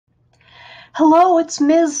Hello, it's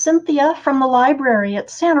Ms. Cynthia from the library at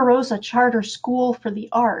Santa Rosa Charter School for the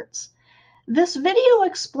Arts. This video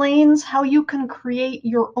explains how you can create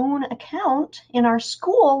your own account in our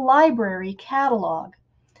school library catalog,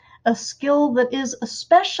 a skill that is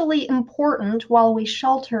especially important while we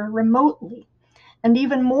shelter remotely, and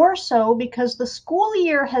even more so because the school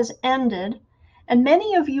year has ended and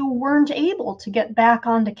many of you weren't able to get back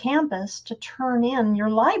onto campus to turn in your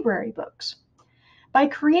library books. By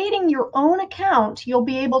creating your own account, you'll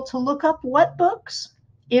be able to look up what books,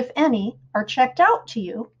 if any, are checked out to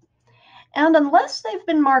you. And unless they've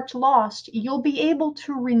been marked lost, you'll be able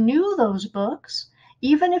to renew those books,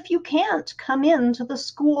 even if you can't come into the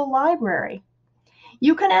school library.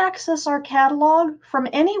 You can access our catalog from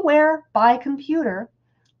anywhere by computer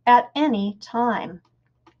at any time.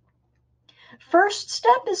 First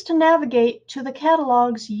step is to navigate to the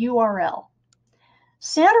catalog's URL.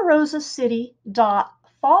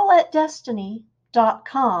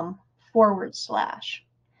 santarosacity.fallatdestiny.com/.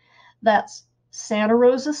 That's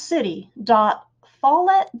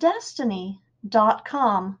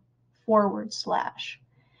santarosacity.fallatdestiny.com/.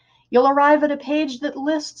 You'll arrive at a page that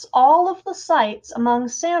lists all of the sites among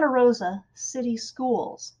Santa Rosa City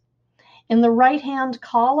Schools. In the right-hand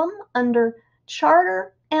column under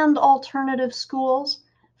Charter and Alternative Schools,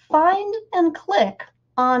 find and click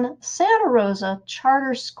on Santa Rosa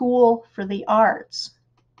Charter School for the Arts.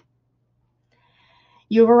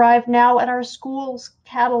 You've arrived now at our school's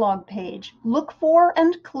catalog page. Look for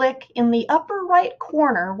and click in the upper right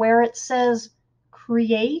corner where it says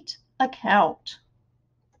Create Account.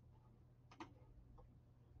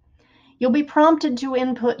 You'll be prompted to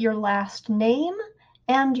input your last name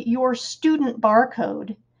and your student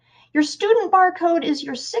barcode. Your student barcode is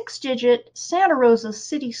your 6-digit Santa Rosa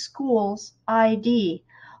City Schools ID.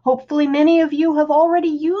 Hopefully many of you have already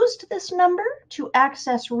used this number to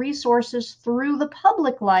access resources through the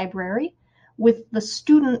public library with the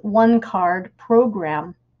Student One Card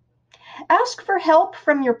program. Ask for help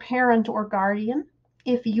from your parent or guardian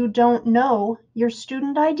if you don't know your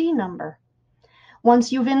student ID number.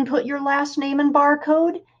 Once you've input your last name and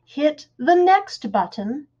barcode, hit the Next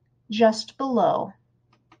button just below.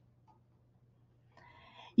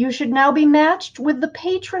 You should now be matched with the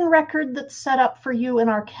patron record that's set up for you in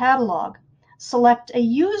our catalog. Select a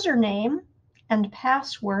username and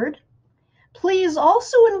password. Please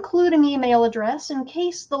also include an email address in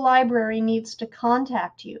case the library needs to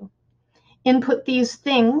contact you. Input these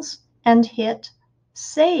things and hit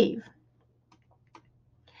Save.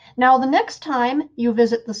 Now, the next time you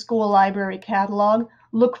visit the school library catalog,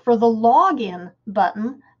 look for the Login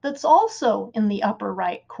button that's also in the upper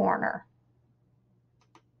right corner.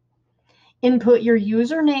 Input your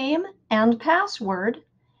username and password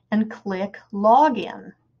and click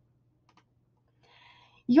Login.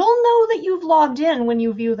 You'll know that you've logged in when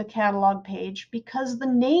you view the catalog page because the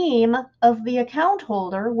name of the account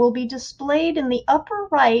holder will be displayed in the upper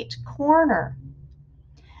right corner.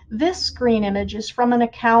 This screen image is from an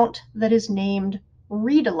account that is named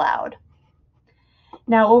Read Aloud.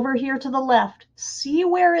 Now over here to the left, see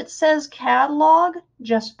where it says Catalog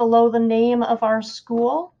just below the name of our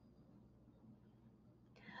school?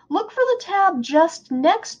 Look for the tab just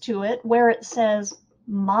next to it where it says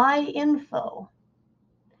My Info.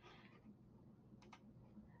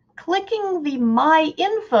 Clicking the My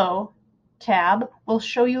Info tab will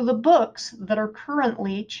show you the books that are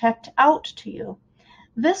currently checked out to you.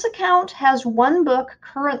 This account has one book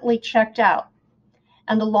currently checked out,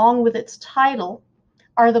 and along with its title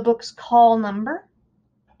are the book's call number,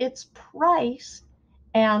 its price,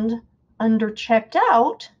 and under Checked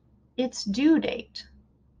Out, its due date.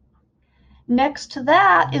 Next to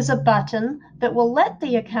that is a button that will let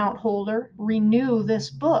the account holder renew this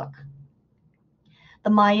book. The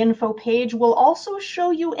My Info page will also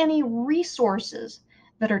show you any resources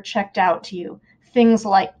that are checked out to you, things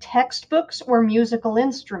like textbooks or musical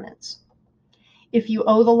instruments. If you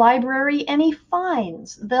owe the library any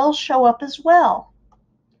fines, they'll show up as well.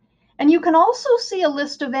 And you can also see a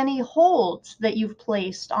list of any holds that you've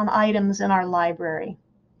placed on items in our library.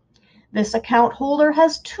 This account holder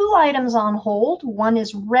has 2 items on hold. One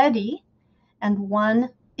is ready and one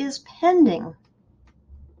is pending.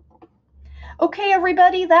 Okay,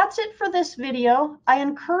 everybody, that's it for this video. I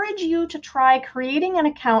encourage you to try creating an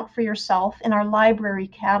account for yourself in our library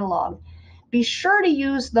catalog. Be sure to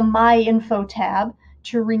use the My Info tab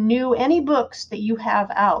to renew any books that you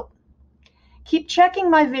have out. Keep checking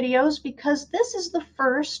my videos because this is the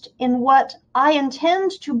first in what I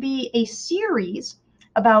intend to be a series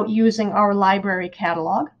about using our library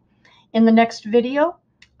catalog. In the next video,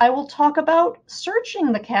 I will talk about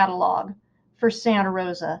searching the catalog for Santa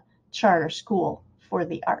Rosa charter school for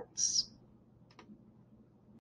the arts.